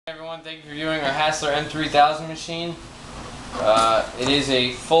everyone, thank you for viewing our Hassler M3000 machine. It is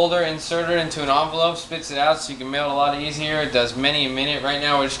a folder inserter into an envelope, spits it out so you can mail it a lot easier. It does many a minute. Right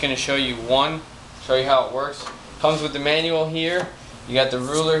now we're just going to show you one, show you how it works. Comes with the manual here. You got the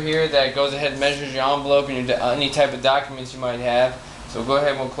ruler here that goes ahead and measures your envelope and any type of documents you might have. So we'll go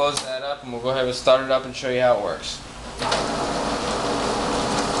ahead and we'll close that up and we'll go ahead and start it up and show you how it works.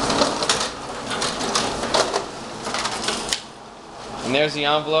 And there's the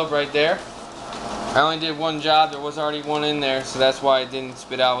envelope right there. I only did one job, there was already one in there, so that's why it didn't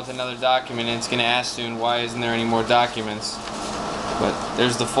spit out with another document, and it's going to ask soon why isn't there any more documents. But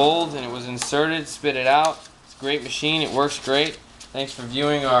there's the fold, and it was inserted, spit it out. It's a great machine, it works great. Thanks for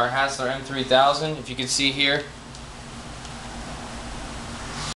viewing our Hassler M3000. If you can see here,